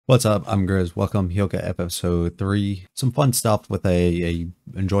What's up? I'm Grizz. Welcome, Hyouka episode 3. Some fun stuff with a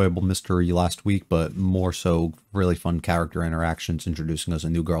enjoyable mystery last week, but more so really fun character interactions, introducing us a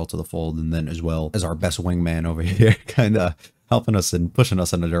new girl to the fold, and then as well as our best wingman over here, kind of helping us and pushing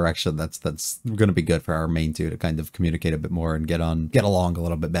us in a direction that's going to be good for our main two to kind of communicate a bit more and get along a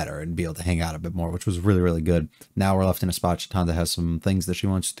little bit better and be able to hang out a bit more, which was really good. Now we're left in a spot. Chitanda has some things that she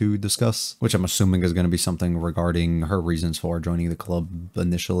wants to discuss, which I'm assuming is going to be something regarding her reasons for joining the club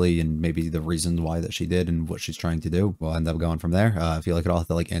initially and maybe the reasons why that she did and what she's trying to do. We'll end up going from there. If you like it all, hit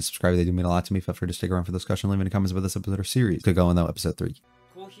the like and subscribe. They do mean a lot to me. Feel free to stick around for the discussion. Leave any comments about this episode or series. Could go in though, episode 3.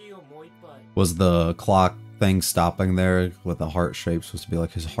 Was the clock thing stopping there with the heart shape supposed to be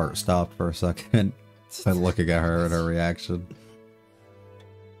like his heart stopped for a second? By looking at her and her reaction.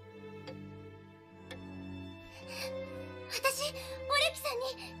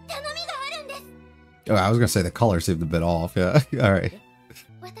 Oh, I was gonna say the color seemed a bit off. Yeah. Alright.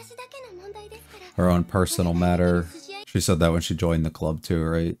 Her own personal matter. She said that when she joined the club too,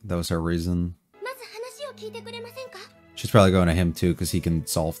 right? That was her reason. She's probably going to him too, because he can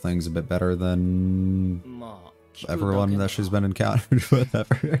solve things a bit better than everyone that she's been encountered with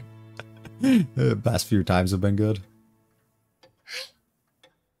ever. The past few times have been good.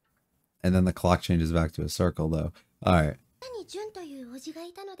 And then the clock changes back to a circle though. Alright.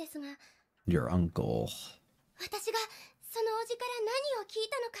 Your uncle.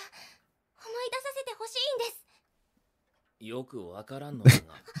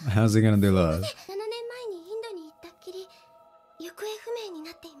 How's he gonna do that?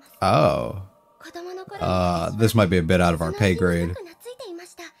 Oh. This might be a bit out of our pay grade.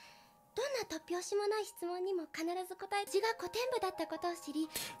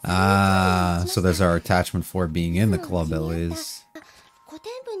 So there's our attachment for being in the club at least.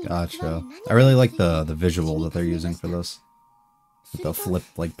 Gotcha. I really like the visual that they're using for this. With the flip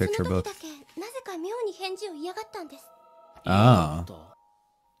like picture book. Ah.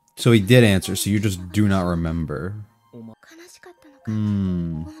 So he did answer, so you just do not remember.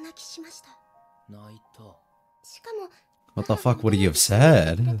 What the fuck would he have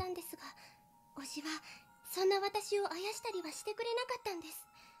said?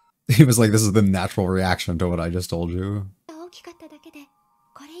 He was like, this is the natural reaction to what I just told you.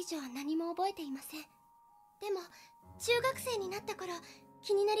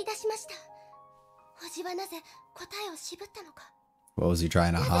 What was he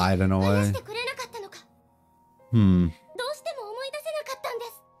trying to hide in a way?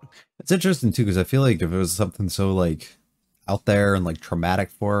 It's interesting too, because I feel like if it was something so like out there and like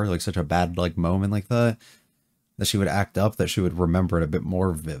traumatic for her, like such a bad like moment like that, that she would act up, that she would remember it a bit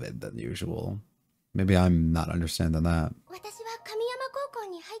more vivid than usual. Maybe I'm not understanding that.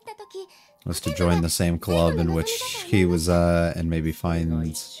 Was to join the same club in which he was and maybe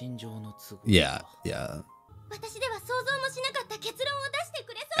find... Yeah.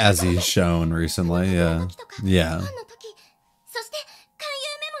 As he's shown recently, yeah.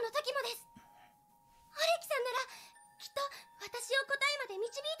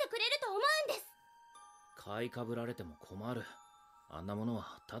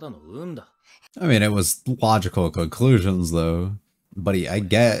 I mean, it was logical conclusions though, but I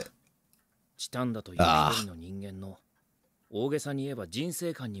get...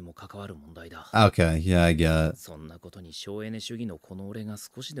 Okay, yeah, I get it.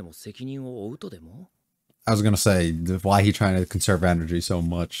 I was gonna say, why he trying to conserve energy so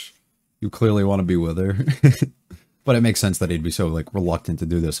much? You clearly want to be with her. But it makes sense that he'd be so like reluctant to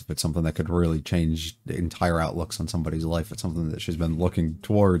do this if it's something that could really change the entire outlooks on somebody's life. It's something that she's been looking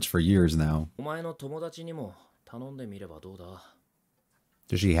towards for years now.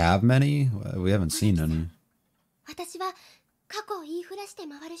 Does she have many? We haven't seen any.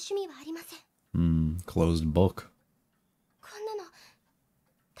 Closed book.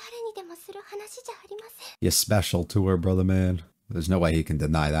 You're special to her, brother man. There's no way he can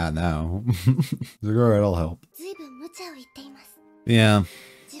deny that now. He's like, alright, I'll help. Yeah.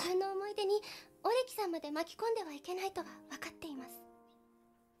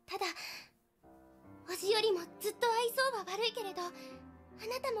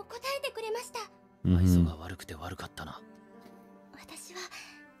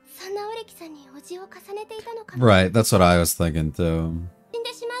 Right, that's what I was thinking too.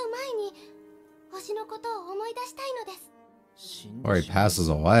 Or he passes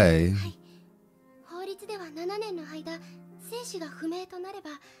away.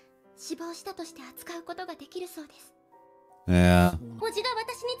 Yeah.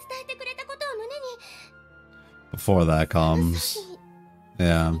 Before that comes.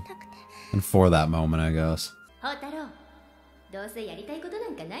 Yeah. And for that moment, I guess. どうせやりたいことな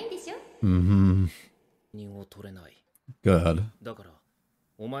んかないんでしょ。人を取れない。 Good. だから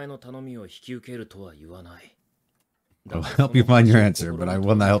お前の頼みを引き受けるとは言わない。 I'll help you find your answer, but I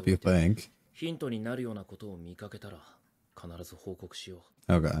will not help you think. ヒントになるようなことを見かけたら必ず報告しよ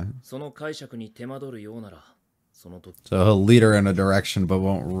う。 Okay. その解釈に手間取るようならその時 So he'll lead her in a direction, but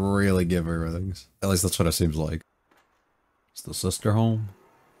won't really give her things. At least that's what it seems like. Is the sister home?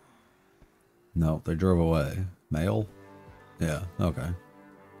 No, they drove away. Mail? Yeah, okay.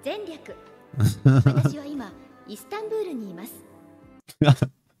 全略。私は今イスタンブールにいます。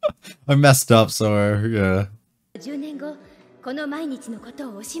I messed up, so yeah. 10年後、この毎日のこと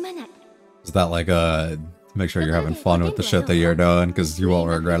を惜しまない。Is that like make sure you're having fun with the shit that you're doing, because you won't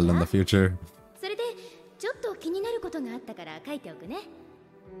regret it in the future? それでちょっと気になることがあったから書いておくね。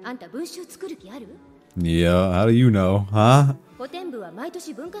あんた文集作る気ある？ Yeah, how do you know, huh? 古典部は毎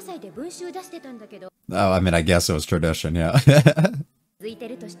年文化祭で文集出してたんだけど。Oh, I mean, I guess it was tradition, yeah. 続いて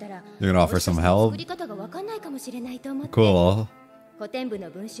るとしたら、 You're gonna offer some help? 作り方がわかんないかもしれないと思って。 Cool. 古典部の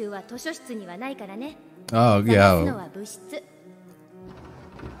文集は図書室にはないからね。 Oh, 探す yeah. のは部室。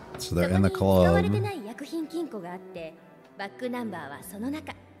 So they're in the そこに使われて club. ない薬品金庫があって、バックナンバーはその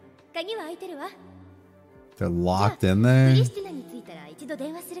中。鍵は開いてるわ。 They're locked in ク there? リスティナに着いたら一度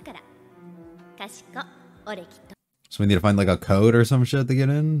電話するから。かしこ、俺きっと。 So we need to find like a code or some shit to get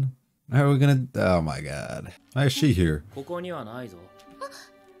in? How are we gonna... Oh my god. Why is she here? ここにはないぞ。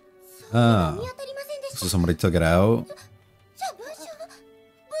 Ah. 見当たりませんでし So た。 somebody took it out? じゃあ文集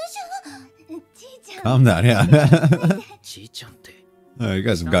はちいちゃん。 Calm down, yeah. ちいちゃんって。 Oh, you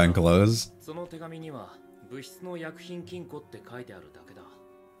guys have gotten close. その手紙には物質の薬品金庫って書いてあるだけだ。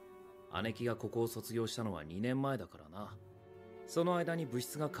姉貴がここを卒業したのは2年前だからな。その間に物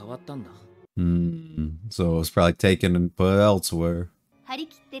質が変わったんだ。 So it was probably taken and put elsewhere. 張り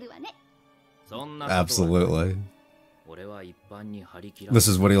切ってるわね。そんなことは Absolutely. 俺は一般に張り切ら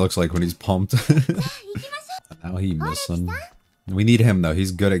This is what he looks like when he's pumped. Now he missing. We need him though.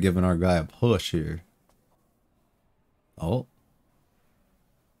 He's good at giving our guy a push here. Oh.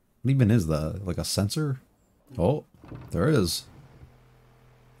 What even is that? Like a sensor? Oh, there is.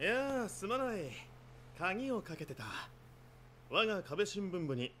 いやー、すまない。鍵をかけてた。我が壁新聞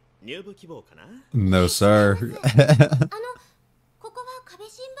部に入部希望かな？ No, sir. ここは壁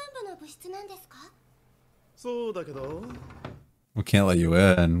新聞部の部室なんですか？そうだけど。We can't let you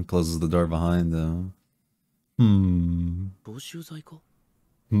in. Closes the door behind them. 防臭剤か？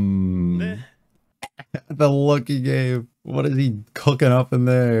 ね。 The look he gave. What is he cooking up in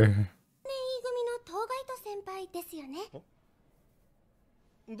there? 組の当該と先輩ですよね。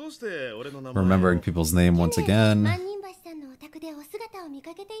どうして俺の名前を Remembering people's name once again. 万人橋さんのお宅でお姿を見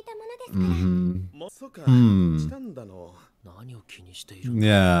かけていたものですから。もそうか。したんだの。何を気にしている？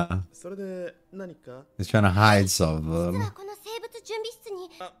 Yeah. それで何か？ He's trying to hide some of 実 them. はこの生物準備室に。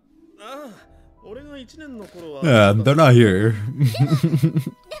ああ、俺が1年の頃は。Yeah, they're not here. では、その文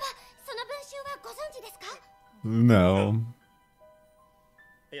集はご存知ですか？ No.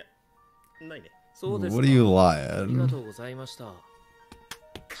 いや、ないね。そうですか。 What are you ありが lying? とうございました。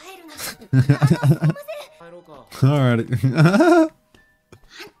帰るな。帰ろうか。Alrighty. あん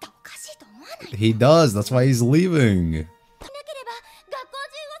たおかしいと思わない？ He does. That's why he's leaving. なければ学校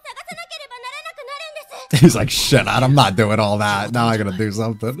中を探さなければならなくなるんです。 He's like, shit, I'm not doing all that. Now I gotta do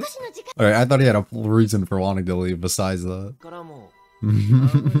something. 少しの時間 Alright, I thought he had a reason for wanting to leave besides that. からも。あんま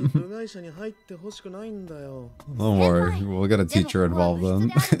り部外者に入ってほしくないんだよ。 Don't worry. We'll get a teacher でも involved ここは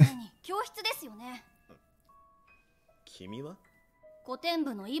then. 部室である前に教室ですよね。君は？古典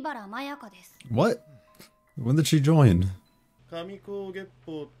部の茨まやかです。 What? When did she join? 上高月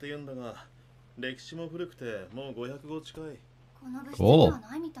報って言うんだが、歴史も古くてもう500号近い。この部室には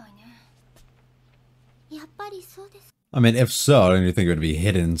ないみたいね。やっぱりそうです。 I mean, if so, don't you think it would be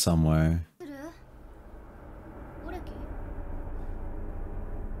hidden somewhere? する？オレキ？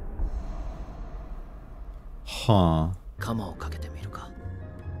 Huh. 鎌をかけてみるか。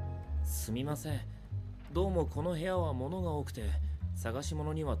すみません。どうもこの部屋は物が多くて探し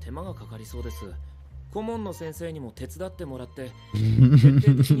物には手間がかかりそうです。顧問の先生にも手伝ってもらって徹底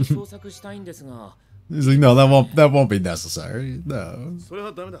的に捜索したいんですが。 He's like, no, that won't be necessary. No. それ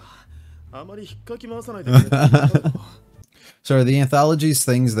はダメだ。あまり引っかき回さないでくれ。 So are the anthologies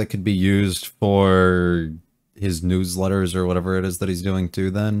things that could be used for his newsletters or whatever it is that he's doing too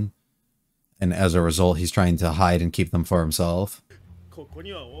then? And as a result, he's trying to hide and keep them for himself? ここ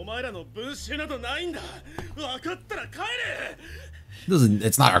にはお前らの文集などないんだ。わかったら帰れ。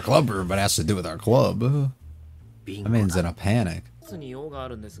 It's not our club room, but it has to do with our club. That man's in a panic. に用があ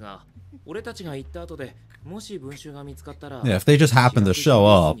るんですが、俺たちが行った後でもし文集が見つかったら、 Yeah, if they just happen to show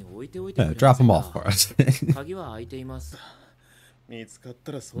up, yeah, drop them off for us. 鍵は開いています。見つかっ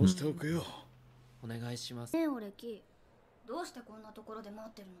たらそうしておくよ。お願いします。ねえオレキ、どうしてこんなところで待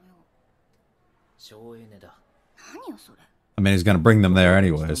ってるのよ。省エネだ。何よそれ。 I mean, he's gonna bring them there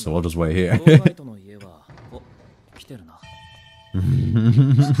anyway, so we'll just wait ト here. ーガイトの家は、お、来てるな。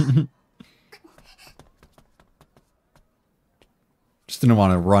Just didn't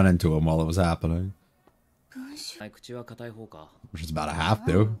want to run into him while it was happening, 文集。口は硬い方か。 which is about to have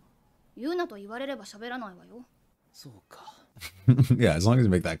to. 言うなと言われれば喋らないわよ。そうか。Yeah, as long as you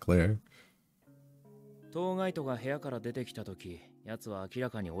make that clear. トーガイトが部屋から出てきたとき、奴は明ら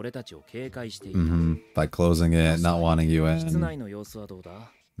かに俺たちを警戒していた。By closing it, not wanting you 室 in. 内の様子はどう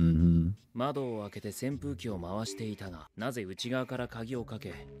だ？ Mm-hmm. 窓を開けて扇風機を回していたが、なぜ内側から鍵をか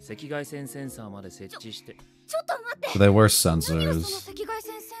け、赤外線センサーまで設置して。ちょっと待って。 They were 何よその sensors, 赤外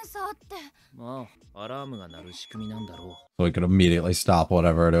線センサーって。まあ、アラームが鳴る仕組みなんだろ so he could immediately stop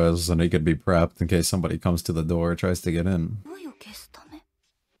whatever it is, and he could be prepped in case somebody comes to the door or tries to get in. 声を消すため。う。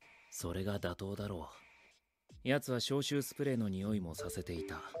それが妥当だろう。奴は消臭スプレーの匂いもさせてい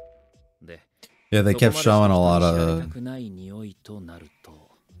た。で、 Yeah, they kept そこ showing ま a で lot 知られ of. たくない匂いとなると、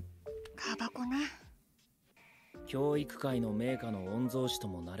タバコね。教育界の名家の御曹司と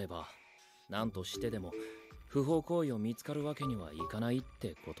もなれば、何としてでも不法行為を見つかるわけにはいかないっ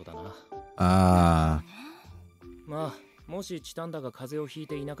てことだな。Ah, まあ、もしチタンダが風邪をひい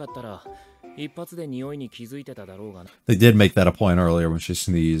ていなかったら、一発で匂いに気づいてただろうがな。 they did make that a point earlier when she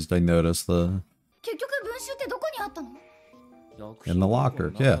sneezed. I noticed the 結局文集ってどこにあったの？ in the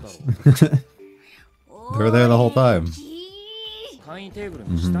locker. 薬 Yeah, 品箱の中だろ they were there the whole time. う。簡易テーブル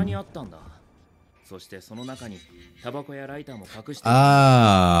の下にあったんだ。そしてその中にタバコやライターも隠していた。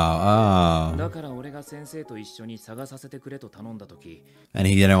 Ah, ah. だから俺が先生と一緒に探させてくれと頼んだとき、 And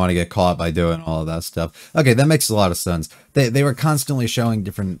he didn't want to get caught by doing all of that stuff. Okay, that makes a lot of sense. They were constantly showing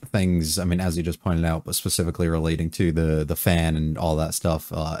different things. I mean, as you just pointed out, but specifically relating to the fan and all that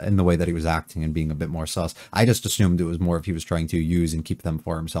stuff, and the way that he was acting and being a bit more sus. I just assumed it was more if he was trying to use and keep them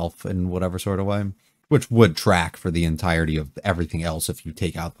for himself in whatever sort of way, which would track for the entirety of everything else if you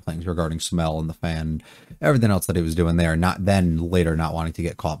take out the things regarding smell and the fan, everything else that he was doing there. Not then later not wanting to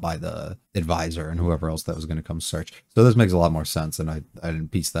get caught by the advisor and whoever else that was going to come search. So this makes a lot more sense, and I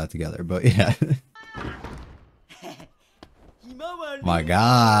didn't piece that together. But yeah, my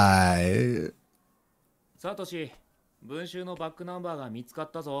guy. サトシ、文集のバックナンバーが見つか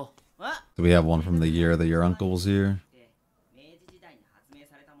ったぞ。 Do we have one from the year that your uncle was here?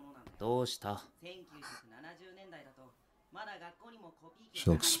 どうした？ She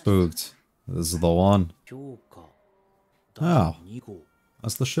looks spooked. This is the one. 評価 Oh. 第2号。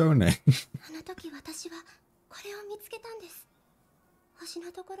 That's the show name. あの時私はこれを見つけたんです。星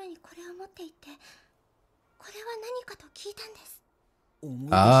のところにこれを持って行って、これは何かと聞いたんです。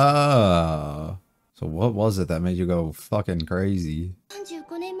 Ah. So what was it that made you go fucking crazy?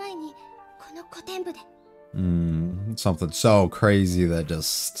 35年前にこの古典部で。 Something so crazy that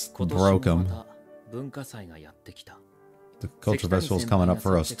just 今年 broke も him. また文化祭がやってきた。 The culture festival's coming up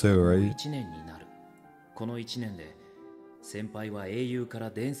for us too, right? 1年になる。この1年で先輩は英雄か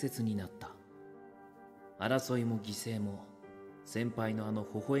ら伝説になった。争いも犠牲も先輩のあの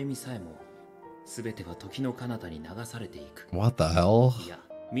微笑みさえも全ては時の彼方に流されていく。 What the hell? いや、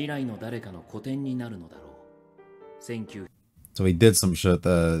未来の誰かの古典になるのだろう。1900 So he did some shit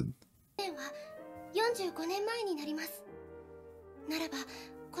that 年は45年前になります。ならば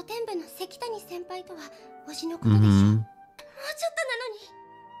古典部の関谷先輩とは星のことでしょう。もうちょっとなのに。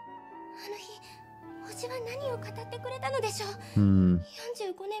あの日星は何を語ってくれたのでしょう。45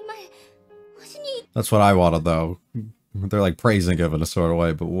年前星に。 That's what I wanted though. They're like praising him in a sort of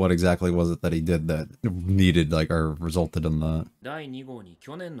way, but what exactly was it that he did that needed like or resulted in that? 第2号に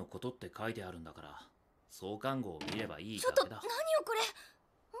去年のことって書いてあるんだから、創刊号を見ればいいちょっと何だけだ。よこれ。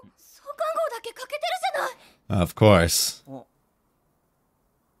創刊号だけ欠けてるじゃない。 Of course. お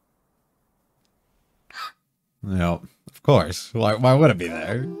Yeah, of course. Why would it be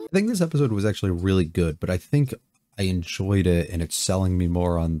there? I think this episode was actually really good, but I think I enjoyed it and it's selling me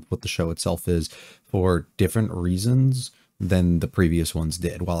more on what the show itself is for different reasons than the previous ones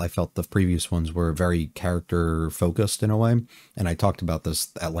did. While I felt the previous ones were very character focused in a way, and I talked about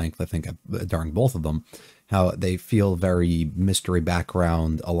this at length, I think, during both of them, how they feel very mystery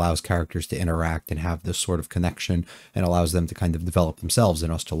background, allows characters to interact and have this sort of connection and allows them to kind of develop themselves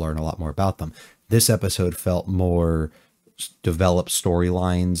and us to learn a lot more about them. This episode felt more develop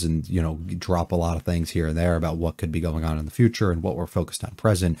storylines and, you know, drop a lot of things here and there about what could be going on in the future and what we're focused on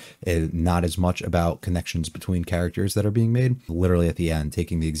present, and not as much about connections between characters that are being made. Literally at the end,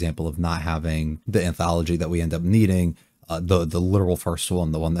 taking the example of not having the anthology that we end up needing, the literal first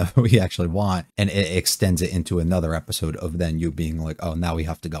one, the one that we actually want, and it extends it into another episode of then you being like, oh, now we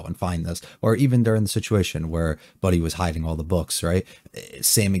have to go and find this. Or even during the situation where Buddy was hiding all the books, right?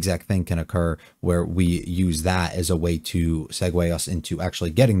 Same exact thing can occur where we use that as a way to segue us into actually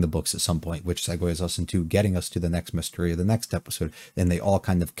getting the books at some point, which segues us into getting us to the next mystery or the next episode. And they all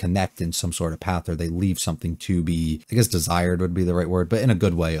kind of connect in some sort of path, or they leave something to be, I guess desired would be the right word, but in a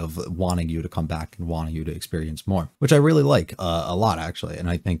good way of wanting you to come back and wanting you to experience more, which I really like a lot actually, and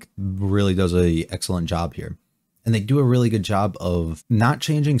I think really does a excellent job here. And they do a really good job of not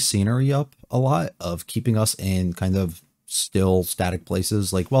changing scenery up a lot, of keeping us in kind of still static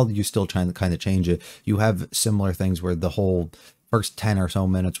places. Like, well, you still trying to kind of change it. You have similar things where the whole first 10 or so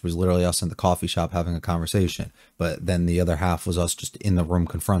minutes was literally us in the coffee shop having a conversation, but then the other half was us just in the room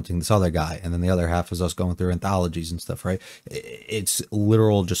confronting this other guy, and then the other half was us going through anthologies and stuff, right? It's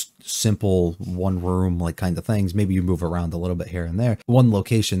literal, just simple one room like kind of things. Maybe you move around a little bit here and there, one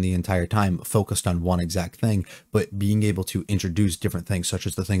location the entire time, focused on one exact thing, but being able to introduce different things, such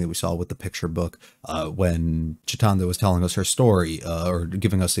as the thing that we saw with the picture book when Chitanda was telling us her story, or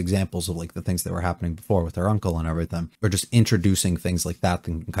giving us examples of like the things that were happening before with her uncle and everything, or just introducing things like that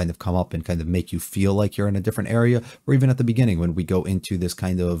can kind of come up and kind of make you feel like you're in a different area. Or even at the beginning when we go into this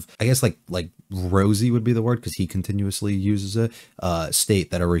kind of, I guess like rosy would be the word, because he continuously uses it, state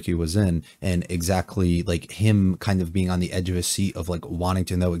that Ariki was in, and exactly like him kind of being on the edge of his seat of like wanting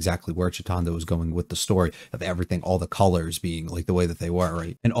to know exactly where Chitanda was going with the story, of everything, all the colors being like the way that they were,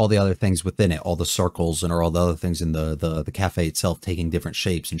 right? And all the other things within it, all the circles and all the other things in the cafe itself taking different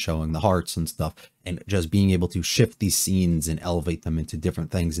shapes and showing the hearts and stuff, and just being able to shift these scenes and elevate them into different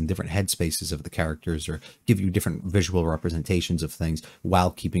things and different headspaces of the characters, or give you different visual representations of things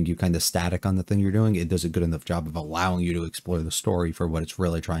while keeping you kind of static on the thing you're doing. It does a good enough job of allowing you to explore the story for what it's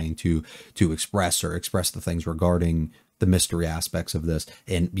really trying to express, or express the things regarding the mystery aspects of this,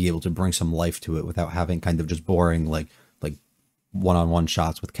 and be able to bring some life to it without having kind of just boring like one-on-one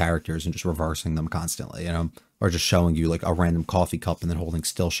shots with characters and just reversing them constantly, you know, or just showing you like a random coffee cup and then holding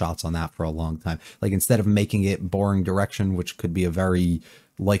still shots on that for a long time. Like, instead of making it boring direction, which could be a very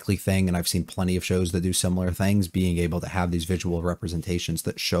likely thing, and I've seen plenty of shows that do similar things, being able to have these visual representations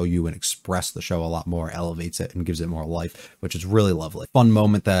that show you and express the show a lot more elevates it and gives it more life, which is really lovely. Fun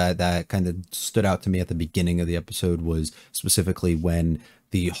moment that kind of stood out to me at the beginning of the episode was specifically when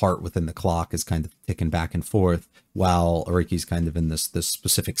the heart within the clock is kind of ticking back and forth while Ariki's kind of in this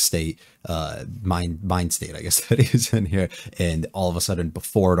specific state, mind state, I guess, that he's in here. And all of a sudden,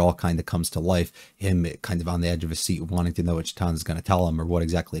 before it all kind of comes to life, him kind of on the edge of his seat, wanting to know what Chitan's going to tell him or what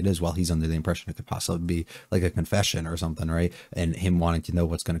exactly it is, while he's under the impression it could possibly be like a confession or something, right? And him wanting to know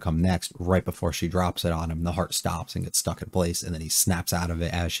what's going to come next. Right before she drops it on him, the heart stops and gets stuck in place, and then he snaps out of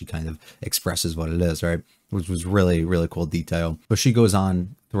it as she kind of expresses what it is, right? Which was really, really cool detail. But she goes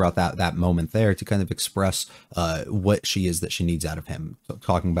on throughout that moment there to kind of express what she is that she needs out of him. So,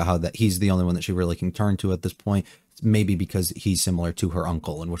 talking about how that he's the only one that she really can turn to at this point, maybe because he's similar to her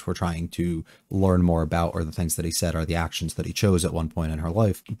uncle, in which we're trying to learn more about, or the things that he said are the actions that he chose at one point in her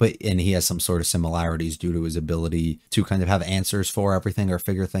life. And he has some sort of similarities due to his ability to kind of have answers for everything or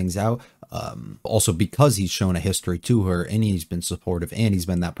figure things out. Also because he's shown a history to her, and he's been supportive, and he's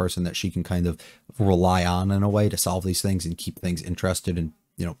been that person that she can kind of rely on in a way to solve these things and keep things interested, and,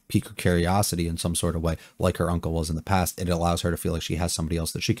 you know, pique her curiosity in some sort of way, like her uncle was in the past. It allows her to feel like she has somebody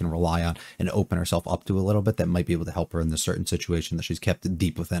else that she can rely on and open herself up to a little bit, that might be able to help her in this certain situation that she's kept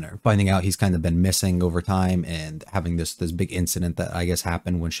deep within her. Finding out he's kind of been missing over time, and having this big incident that I guess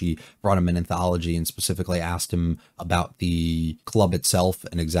happened when she brought him an anthology and specifically asked him about the club itself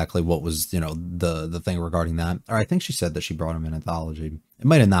and exactly what was, you know, the thing regarding that. Or I think she said that she brought him an anthology. It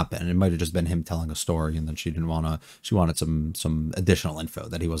might have not been. It might have just been him telling a story, and then she wanted some additional info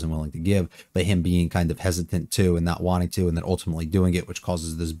that he wasn't willing to give, but him being kind of hesitant to, and not wanting to, and then ultimately doing it, which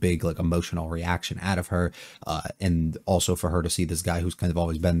causes this big like emotional reaction out of her. And also for her to see this guy who's kind of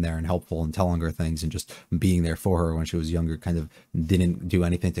always been there and helpful and telling her things and just being there for her when she was younger, kind of didn't do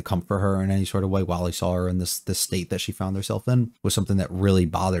anything to comfort her in any sort of way while he saw her in this state that she found herself in, was something that really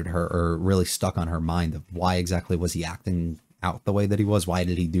bothered her, or really stuck on her mind, of why exactly was he acting out the way that he was? Why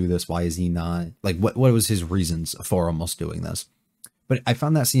did he do this? Why is he not, like, what was his reasons for almost doing this? But I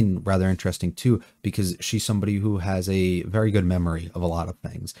found that scene rather interesting too, because she's somebody who has a very good memory of a lot of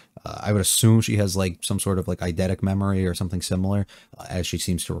things. I would assume she has like some sort of like eidetic memory or something similar, as she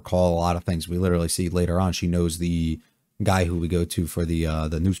seems to recall a lot of things. We literally see later on she knows the guy who we go to for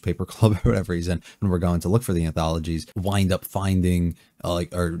the newspaper club or whatever he's in, when we're going to look for the anthologies, wind up finding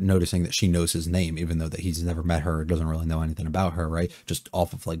or noticing that she knows his name, even though that he's never met her, doesn't really know anything about her, right? Just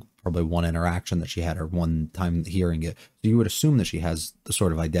off of like probably one interaction that she had or one time hearing it. So you would assume that she has the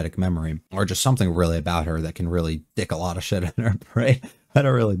sort of eidetic memory, or just something really about her that can really dick a lot of shit in her, right? I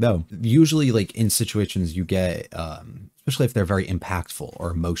don't really know. Usually, like in situations you get, especially if they're very impactful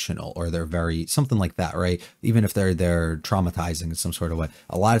or emotional, or they're very something like that, right? Even if they're traumatizing in some sort of way,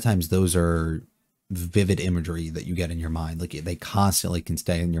 a lot of times those are vivid imagery that you get in your mind. Like they constantly can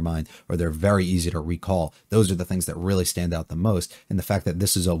stay in your mind, or they're very easy to recall. Those are the things that really stand out the most. And the fact that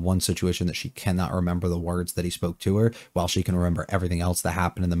this is a one situation that she cannot remember the words that he spoke to her, while she can remember everything else that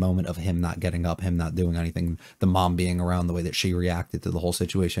happened in the moment of him not getting up, him not doing anything, the mom being around, the way that she reacted to the whole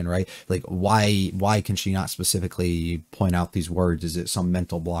situation, right? Like why can she not specifically point out these words? Is it some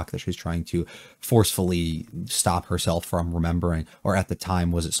mental block that she's trying to forcefully stop herself from remembering? Or at the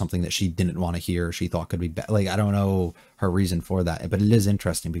time, was it something that she didn't want to hear, she thought could be bad? Like, I don't know her reason for that, but it is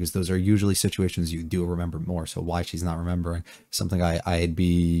interesting because those are usually situations you do remember more. So why she's not remembering, something I'd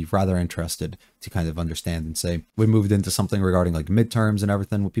be rather interested to kind of understand and say. We moved into something regarding like midterms and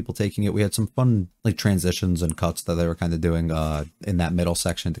everything with people taking it. We had some fun like transitions and cuts that they were kind of doing in that middle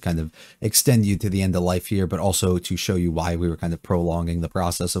section to kind of extend you to the end of life here, but also to show you why we were kind of prolonging the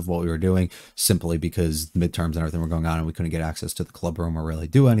process of what we were doing, simply because midterms and everything were going on and we couldn't get access to the club room or really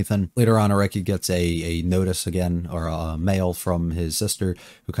do anything. Later on, Areki gets a notice again, or a mail from his sister,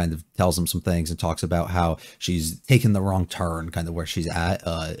 who kind of tells him some things and talks about how she's taken the wrong turn kind of where she's at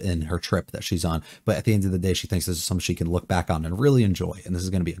in her trip that she's on. But at the end of the day, she thinks this is something she can look back on and really enjoy, and this is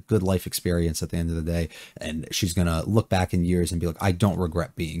going to be a good life experience at the end of the day. And she's going to look back in years and be like, I don't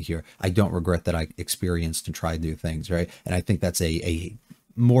regret being here. I don't regret that I experienced and tried new things, right? And I think that's a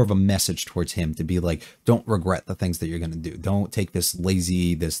more of a message towards him, to be like, don't regret the things that you're going to do. Don't take this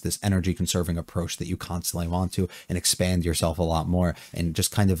lazy, this energy conserving approach that you constantly want to, and expand yourself a lot more, and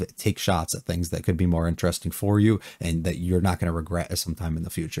just kind of take shots at things that could be more interesting for you and that you're not going to regret at some time in the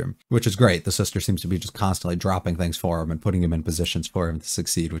future, which is great. The sister seems to be just constantly dropping things for him and putting him in positions for him to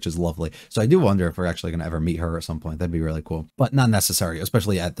succeed, which is lovely. So I do wonder if we're actually going to ever meet her at some point. That'd be really cool, but not necessary,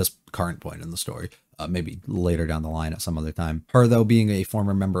 especially at this current point in the story. Maybe later down the line at some other time. Her, though, being a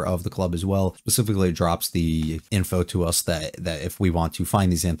former member of the club as well, specifically drops the info to us that if we want to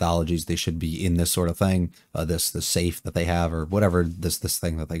find these anthologies, they should be in this sort of thing, this safe that they have, or whatever, this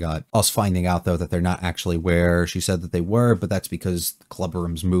thing that they got. Us finding out, though, that they're not actually where she said that they were, but that's because club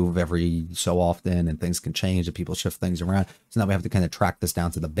rooms move every so often and things can change and people shift things around. So now we have to kind of track this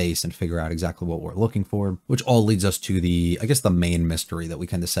down to the base and figure out exactly what we're looking for, which all leads us to the, I guess, the main mystery that we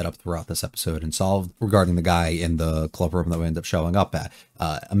kind of set up throughout this episode and solved, regarding the guy in the club room that we end up showing up at.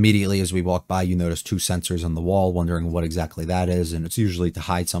 Immediately as we walk by, you notice two sensors on the wall, wondering what exactly that is, and it's usually to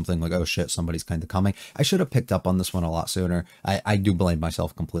hide something, like, oh shit, somebody's kind of coming. I should have picked up on this one a lot sooner. I do blame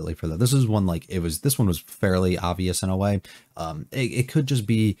myself completely for that. This is one, like, this one was fairly obvious in a way. It could just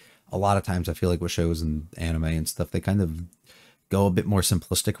be, a lot of times I feel like with shows and anime and stuff, they kind of go a bit more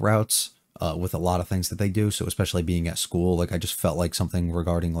simplistic routes with a lot of things that they do. So especially being at school, like, I just felt like something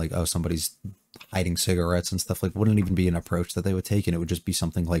regarding, like, oh, somebody's hiding cigarettes and stuff, like, wouldn't even be an approach that they would take, and it would just be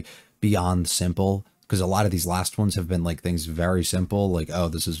something like beyond simple. Because a lot of these last ones have been like things very simple, like, oh,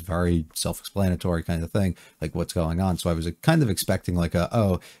 this is very self-explanatory kind of thing, like what's going on. So I was kind of expecting like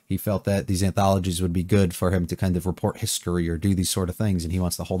oh, he felt that these anthologies would be good for him to kind of report history or do these sort of things, and he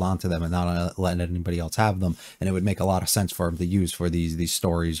wants to hold on to them and not let anybody else have them, and it would make a lot of sense for him to use for these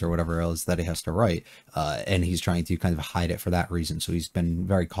stories or whatever else that he has to write, and he's trying to kind of hide it for that reason. So he's been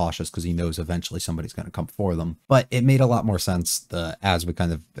very cautious because he knows eventually somebody's going to come for them. But it made a lot more sense as we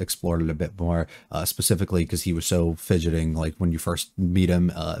kind of explored it a bit more, specifically because he was so fidgeting, like when you first meet him,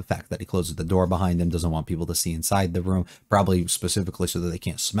 the fact that he closes the door behind him, doesn't want people to see inside the room, probably specifically so that they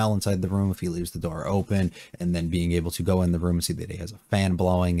can't smell inside the room if he leaves the door open, and then being able to go in the room and see that he has a fan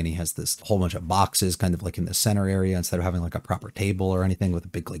blowing and he has this whole bunch of boxes kind of like in the center area, instead of having like a proper table or anything with a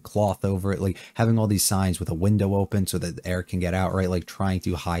big like cloth over it, like having all these signs with a window open so that air can get out, right? Like trying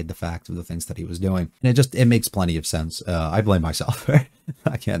to hide the fact of the things that he was doing. And it makes plenty of sense. I blame myself, right?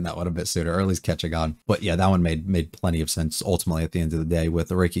 Again, that one a bit sooner, or at least catching on. But yeah, that one made plenty of sense ultimately at the end of the day,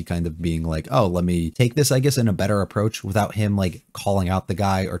 with Ricky kind of being like, oh, let me take this, I guess, in a better approach without him like calling out the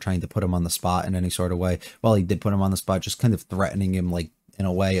guy or trying to put him on the spot in any sort of way. Well, he did put him on the spot, just kind of threatening him, like in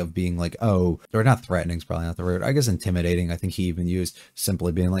a way of being like, oh, or not threatening is probably not the word, I guess intimidating. I think he even used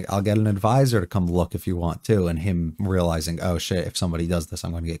simply being like, I'll get an advisor to come look if you want to, and him realizing, oh shit, if somebody does this,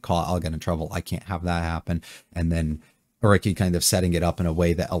 I'm going to get caught, I'll get in trouble, I can't have that happen. And then Ariki kind of setting it up in a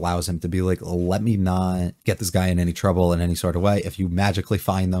way that allows him to be like, let me not get this guy in any trouble in any sort of way. If you magically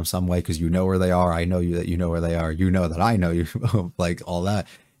find them some way, because you know where they are, I know you that you know where they are, you know that I know you, like all that,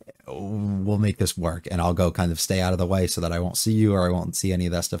 we'll make this work, and I'll go kind of stay out of the way so that I won't see you or I won't see any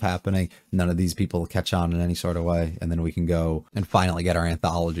of that stuff happening. None of these people will catch on in any sort of way, and then we can go and finally get our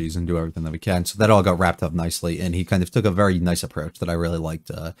anthologies and do everything that we can. So that all got wrapped up nicely, and he kind of took a very nice approach that I really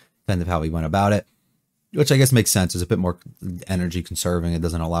liked, kind of how he went about it, which I guess makes sense. Is a bit more energy conserving. It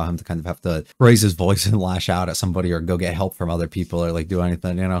doesn't allow him to kind of have to raise his voice and lash out at somebody or go get help from other people or like do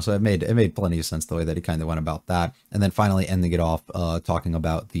anything, you know. So it made plenty of sense the way that he kind of went about that. And then finally ending it off, talking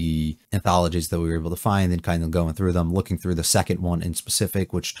about the anthologies that we were able to find and kind of going through them, looking through the second one in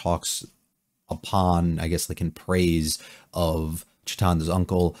specific, which talks upon, I guess, like in praise of Chitanda's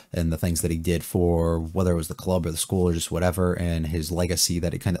uncle and the things that he did for whether it was the club or the school or just whatever, and his legacy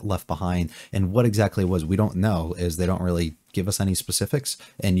that he kind of left behind. And what exactly it was, we don't know, is they don't really give us any specifics,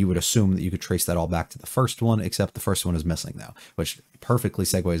 and you would assume that you could trace that all back to the first one, except the first one is missing now, which perfectly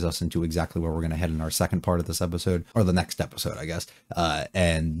segues us into exactly where we're going to head in our second part of this episode, or the next episode, I guess,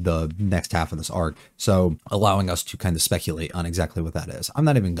 and the next half of this arc. So allowing us to kind of speculate on exactly what that is. I'm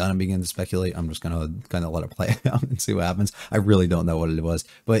not even going to begin to speculate. I'm just going to kind of let it play out and see what happens. I really don't know what it was,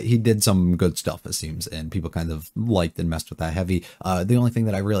 but he did some good stuff, it seems, and people kind of liked and messed with that heavy. The only thing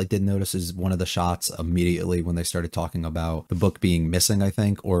that I really did notice is one of the shots immediately when they started talking about the book being missing, I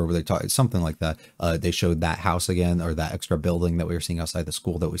think, or were they talking something like that, they showed that house again, or that extra building that we were seeing outside the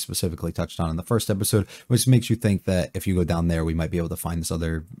school that we specifically touched on in the first episode, which makes you think that if you go down there, we might be able to find this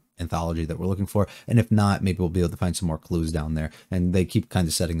other anthology that we're looking for. And if not, maybe we'll be able to find some more clues down there. And they keep kind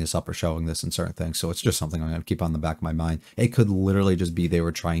of setting this up or showing this in certain things. So it's just something I'm going to keep on the back of my mind. It could literally just be they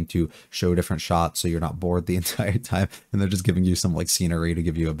were trying to show different shots so you're not bored the entire time. And they're just giving you some like scenery to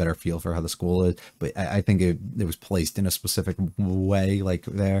give you a better feel for how the school is. But I think it was placed in a specific way like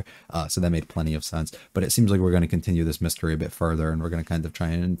there. So that made plenty of sense. But it seems like we're going to continue this mystery a bit further, and we're going to kind of try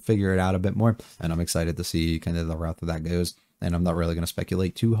and figure it out a bit more. And I'm excited to see kind of the route that goes. And I'm not really going to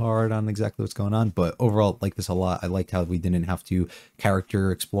speculate too hard on exactly what's going on, but overall, I like this a lot. I liked how we didn't have to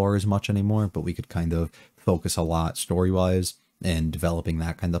character explore as much anymore, but we could kind of focus a lot story-wise and developing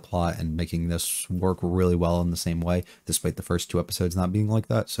that kind of plot and making this work really well in the same way, despite the first two episodes not being like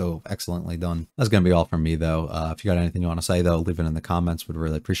that. So excellently done. That's going to be all from me, though. If you got anything you want to say, though, leave it in the comments. Would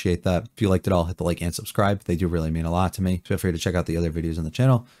really appreciate that. If you liked it all, hit the like and subscribe. They do really mean a lot to me. Feel free to check out the other videos on the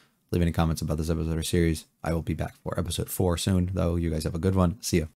channel. Leave any comments about this episode or series. I will be back for episode 4 soon, though. You guys have a good one. See ya.